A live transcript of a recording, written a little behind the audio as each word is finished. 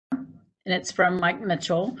and it's from Mike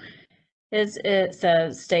Mitchell.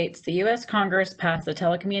 States the U.S. Congress passed the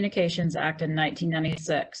Telecommunications Act in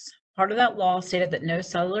 1996. Part of that law stated that no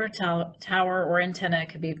cellular tower or antenna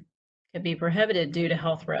could be prohibited due to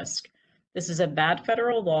health risk. This is a bad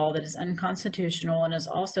federal law that is unconstitutional and is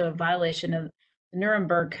also a violation of the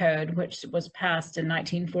Nuremberg Code, which was passed in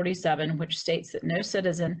 1947, which states that no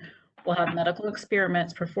citizen will have medical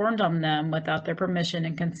experiments performed on them without their permission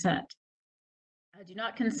and consent. I do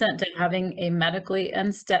not consent to having a medically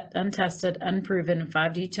untested, unproven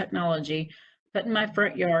 5G technology put in my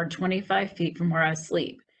front yard 25 feet from where I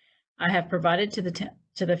sleep. I have provided to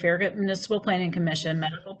the Farragut Municipal Planning Commission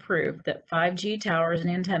medical proof that 5G towers and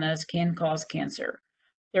antennas can cause cancer.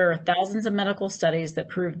 There are thousands of medical studies that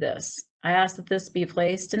prove this. I ask that this be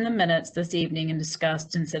placed in the minutes this evening and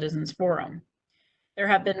discussed in Citizens Forum. There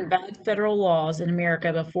have been bad federal laws in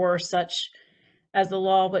America before, such as the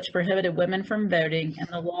law which prohibited women from voting and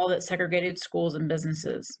the law that segregated schools and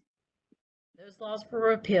businesses. Those laws were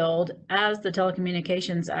repealed, as the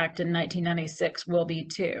Telecommunications Act in 1996 will be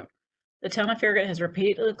too. The town of Farragut has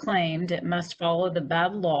repeatedly claimed it must follow the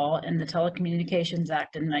bad law in the Telecommunications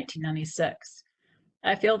Act in 1996.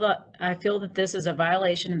 I feel that this is a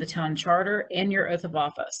violation of the town charter and your oath of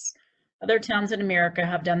office. Other towns in America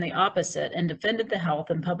have done the opposite and defended the health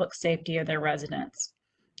and public safety of their residents.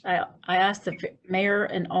 I asked the mayor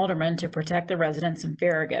and aldermen to protect the residents in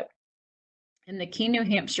Farragut. In the Keene, New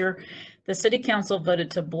Hampshire, the city council voted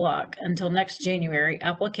to block until next January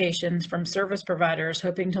applications from service providers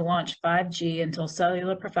hoping to launch 5G until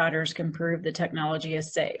cellular providers can prove the technology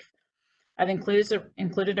is safe. I've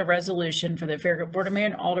included a resolution for the Farragut Board of Mayor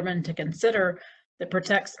and Aldermen to consider that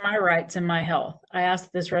protects my rights and my health. I ask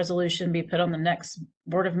that this resolution be put on the next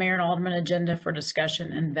Board of Mayor and Aldermen agenda for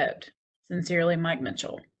discussion and vote. Sincerely, Mike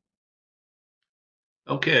Mitchell.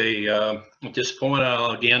 Okay, at this point,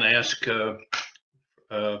 I'll again ask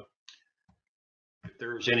if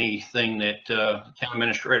there's anything that town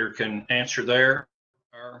administrator can answer there.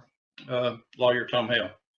 Our lawyer, Tom Hale.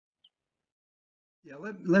 Yeah,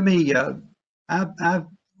 let me, I've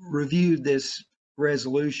reviewed this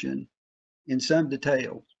resolution in some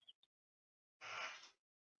detail.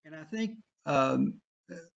 And I think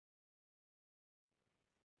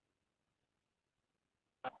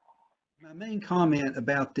my main comment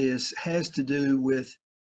about this has to do with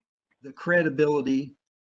the credibility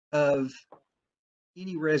of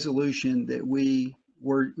any resolution that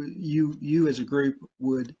you as a group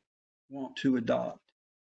would want to adopt.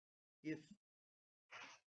 If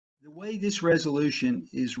the way this resolution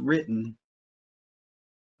is written,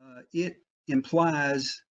 it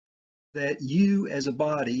implies that you as a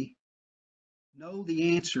body know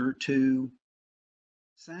the answer to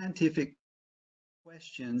scientific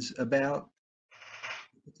questions about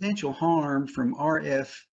potential harm from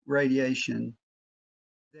RF radiation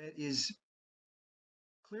that is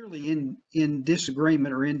clearly in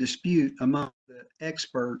disagreement or in dispute among the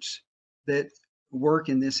experts that work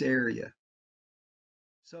in this area.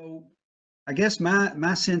 So I guess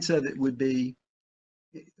my sense of it would be,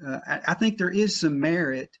 I think there is some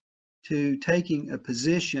merit to taking a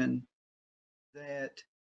position that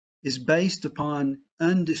is based upon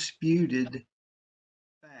undisputed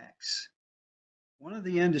facts. One of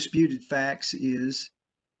the undisputed facts is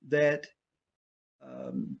that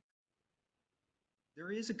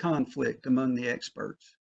there is a conflict among the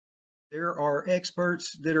experts. There are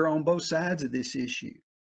experts that are on both sides of this issue.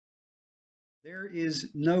 There is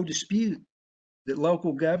no dispute that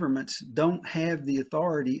local governments don't have the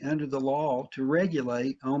authority under the law to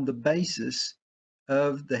regulate on the basis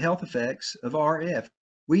of the health effects of RF.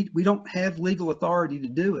 We don't have legal authority to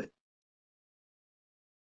do it.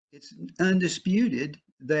 It's undisputed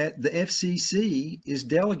that the FCC is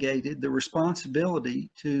delegated the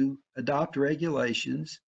responsibility to adopt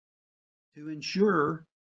regulations to ensure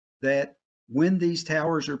that when these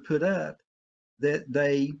towers are put up, that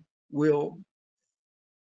they will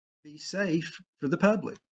be safe for the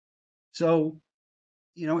public. So,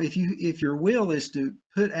 you know, if your will is to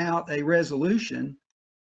put out a resolution,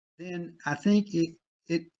 then I think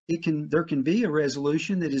there can be a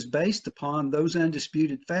resolution that is based upon those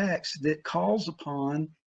undisputed facts that calls upon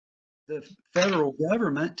the federal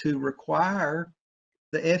government to require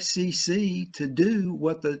the FCC to do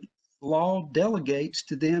what the law delegates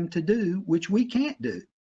to them to do, which we can't do.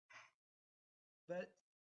 But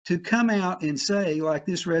to come out and say, like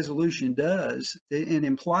this resolution does, and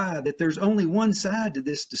imply that there's only one side to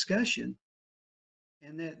this discussion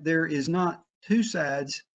and that there is not two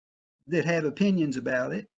sides that have opinions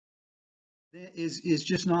about it, is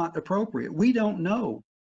just not appropriate. We don't know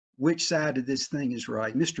which side of this thing is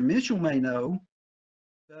right. Mr. Mitchell may know,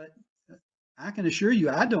 but I can assure you,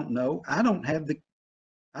 I don't know. I don't have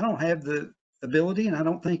the ability, and I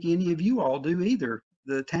don't think any of you all do either,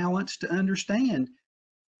 the talents to understand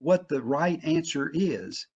what the right answer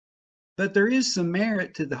is. But there is some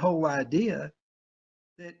merit to the whole idea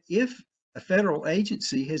that if a federal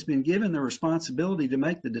agency has been given the responsibility to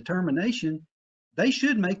make the determination, they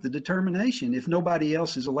should make the determination if nobody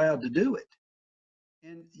else is allowed to do it.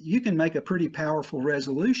 And you can make a pretty powerful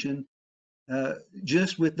resolution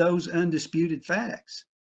just with those undisputed facts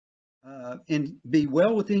and be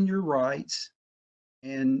well within your rights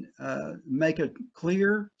and make a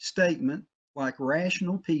clear statement like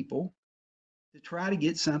rational people to try to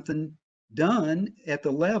get something done at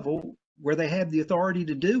the level where they have the authority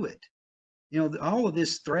to do it. You know, all of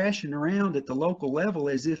this thrashing around at the local level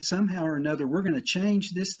as if somehow or another we're going to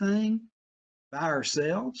change this thing by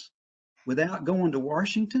ourselves without going to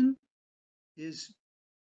Washington is,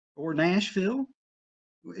 or Nashville,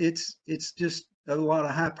 it's just a lot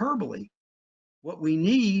of hyperbole. What we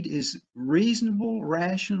need is reasonable,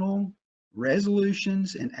 rational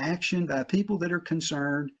resolutions and action by people that are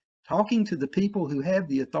concerned, talking to the people who have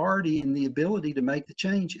the authority and the ability to make the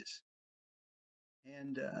changes.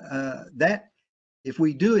 And that, if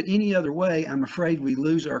we do it any other way, I'm afraid we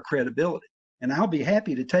lose our credibility. And I'll be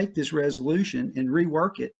happy to take this resolution and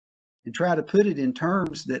rework it and try to put it in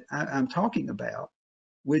terms that I'm talking about,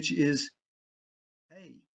 which is,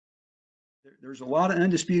 hey, there's a lot of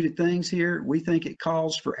undisputed things here. We think it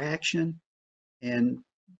calls for action. And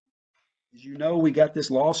as you know, we got this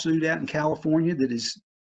lawsuit out in California that is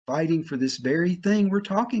fighting for this very thing we're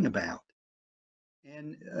talking about.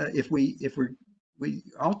 And if we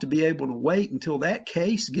ought to be able to wait until that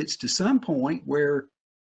case gets to some point where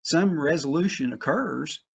some resolution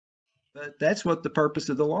occurs. But that's what the purpose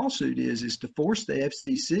of the lawsuit is to force the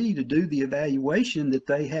FCC to do the evaluation that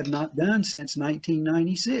they have not done since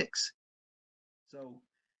 1996. So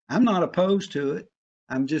I'm not opposed to it.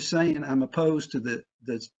 I'm just saying I'm opposed to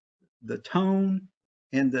the tone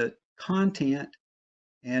and the content.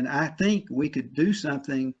 And I think we could do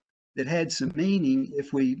something that had some meaning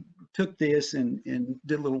if we took this and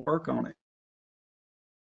did a little work on it.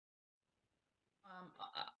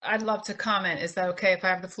 I'd love to comment. Is that okay if I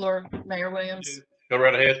have the floor, Mayor Williams? Go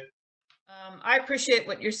right ahead. I appreciate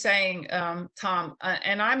what you're saying, Tom,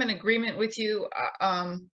 and I'm in agreement with you.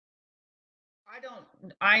 I'm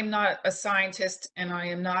not a scientist and I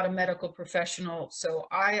am not a medical professional, so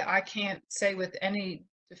I can't say with any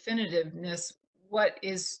definitiveness what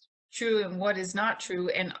is true and what is not true,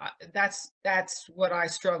 and that's what I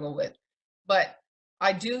struggle with. But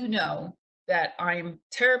I do know that I'm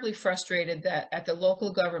terribly frustrated that at the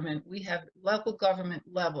local government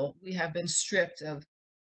level, we have been stripped of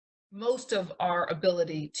most of our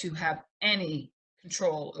ability to have any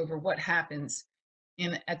control over what happens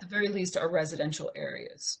in, at the very least, our residential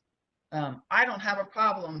areas. I don't have a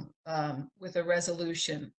problem with a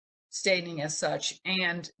resolution stating as such,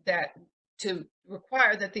 and that to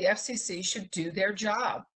require that the FCC should do their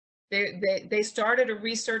job. They started a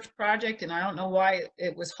research project, and I don't know why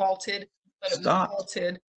it was halted, but it was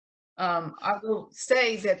halted. I will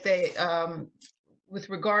say that they, with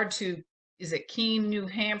regard to, is it Keene, New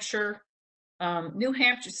Hampshire?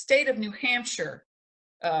 State of New Hampshire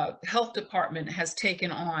health department has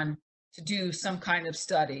taken on to do some kind of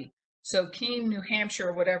study. So Keene, New Hampshire,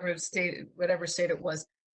 or whatever state it was,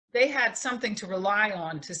 they had something to rely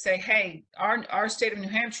on to say, hey, our state of New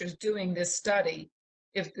Hampshire is doing this study.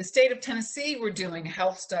 If the state of Tennessee were doing a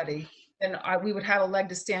health study, then we would have a leg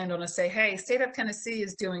to stand on and say, hey, state of Tennessee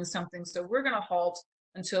is doing something, so we're going to halt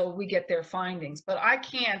until we get their findings. But I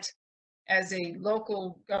can't, as a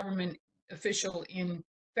local government official in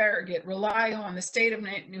Farragut, rely on the state of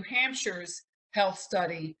New Hampshire's health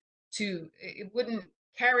study it wouldn't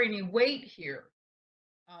carry any weight here.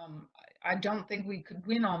 I don't think we could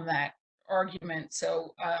win on that argument.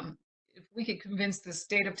 So if we could convince the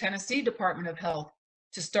state of Tennessee Department of Health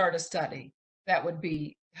to start a study, that would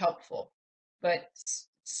be helpful. But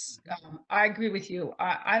I agree with you.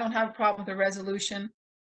 I don't have a problem with the resolution.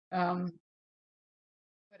 But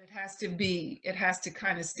it has to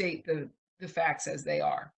kind of state the facts as they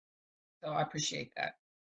are. So I appreciate that.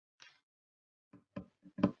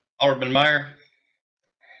 Alderman Meyer.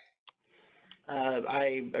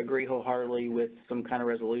 I agree wholeheartedly with some kind of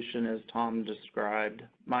resolution as Tom described.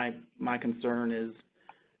 My concern is,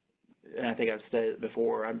 and I think I've said it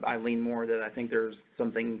before, I lean more that I think there's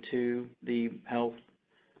something to the health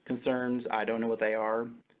concerns. I don't know what they are.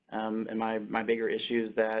 And my bigger issue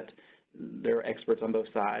is that there are experts on both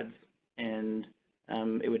sides. And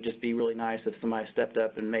it would just be really nice if somebody stepped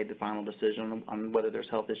up and made the final decision on whether there's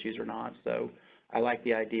health issues or not. So I like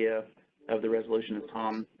the idea. of the resolution as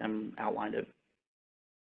Tom outlined it.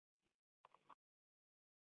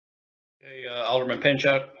 Okay, Alderman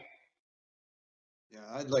Pinchot. Yeah,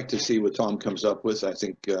 I'd like to see what Tom comes up with. I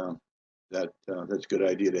think that's a good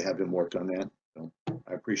idea to have him work on that. So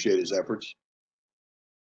I appreciate his efforts.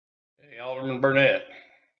 Okay, Alderman Burnett.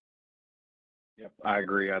 Yep, I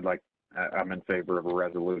agree. I'm in favor of a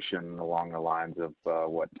resolution along the lines of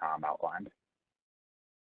what Tom outlined.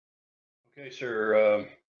 Okay, sir.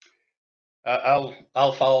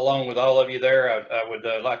 I'll follow along with all of you there. I would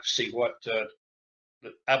like to see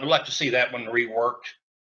I would like to see that one reworked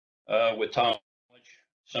with Tom.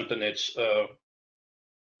 Something that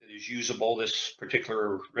is usable. This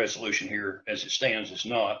particular resolution here, as it stands, is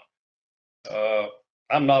not.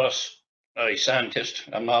 I'm not a scientist.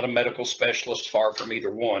 I'm not a medical specialist, far from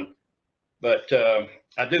either one. But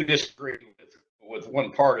I do disagree with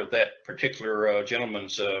one part of that particular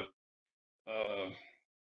gentleman's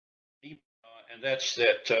and that's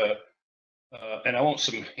that, and I want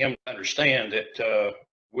him to understand that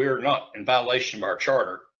we're not in violation of our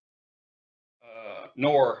charter,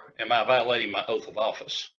 nor am I violating my oath of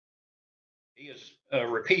office. He has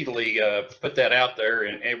repeatedly put that out there,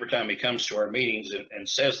 and every time he comes to our meetings and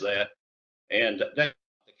says that, and that's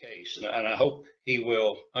not the case. And I hope he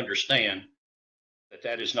will understand that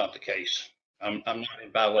that is not the case. I'm not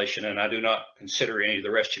in violation, and I do not consider any of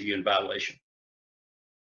the rest of you in violation.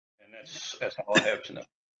 And that's all I have to know.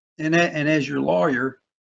 And as your lawyer,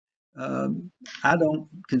 I don't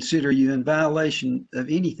consider you in violation of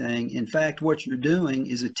anything. In fact, what you're doing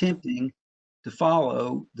is attempting to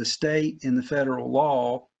follow the state and the federal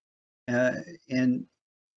law and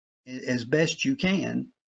as best you can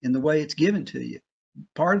in the way it's given to you.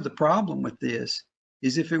 Part of the problem with this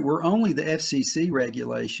is if it were only the FCC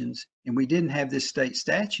regulations and we didn't have this state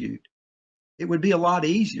statute, it would be a lot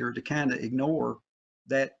easier to kind of ignore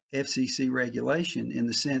that FCC regulation in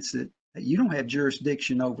the sense that you don't have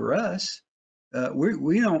jurisdiction over us.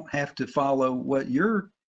 We don't have to follow what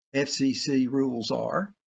your FCC rules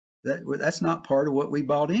are. That's not part of what we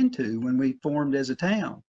bought into when we formed as a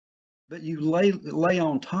town. But you lay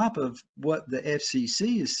on top of what the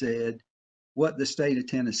FCC has said, what the state of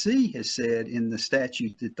Tennessee has said in the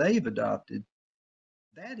statute that they've adopted.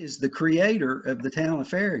 That is the creator of the town of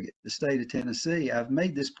Farragut, the state of Tennessee. I've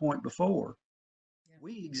made this point before.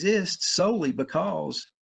 We exist solely because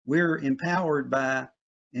we're empowered by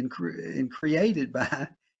and created by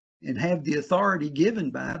and have the authority given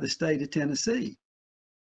by the state of Tennessee.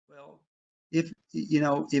 Well,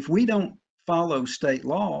 if we don't follow state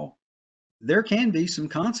law, there can be some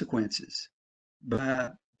consequences by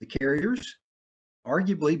the carriers,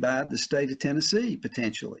 arguably by the state of Tennessee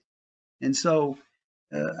potentially. And so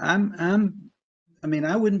I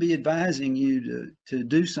wouldn't be advising you to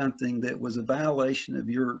do something that was a violation of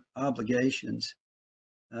your obligations,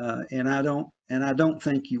 and I don't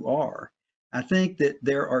think you are. I think that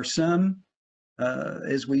there are some,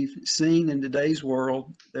 as we've seen in today's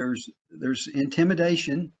world, there's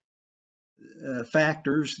intimidation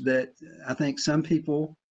factors that I think some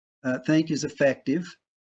people think is effective,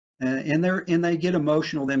 and they get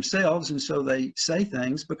emotional themselves, and so they say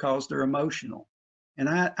things because they're emotional. And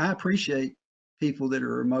I appreciate people that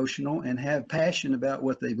are emotional and have passion about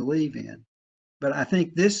what they believe in. But I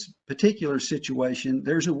think this particular situation,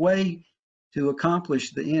 there's a way to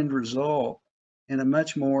accomplish the end result in a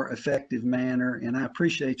much more effective manner. And I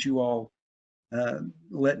appreciate you all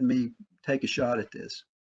letting me take a shot at this.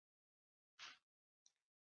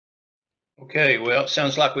 Okay, well, it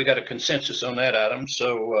sounds like we got a consensus on that item.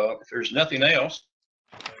 So if there's nothing else,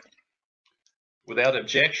 without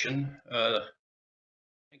objection, I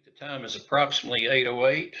think the time is approximately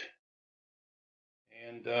 8:08,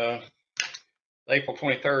 and the April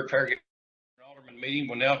 23rd Farragut Alderman meeting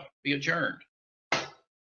will now be adjourned.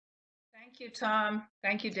 Thank you, Tom.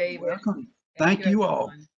 Thank you, David. Welcome. Thank you all.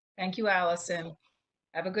 Everyone. Thank you, Allison.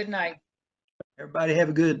 Have a good night. Everybody have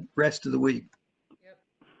a good rest of the week. Yep.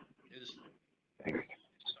 Is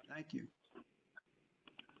Thank you.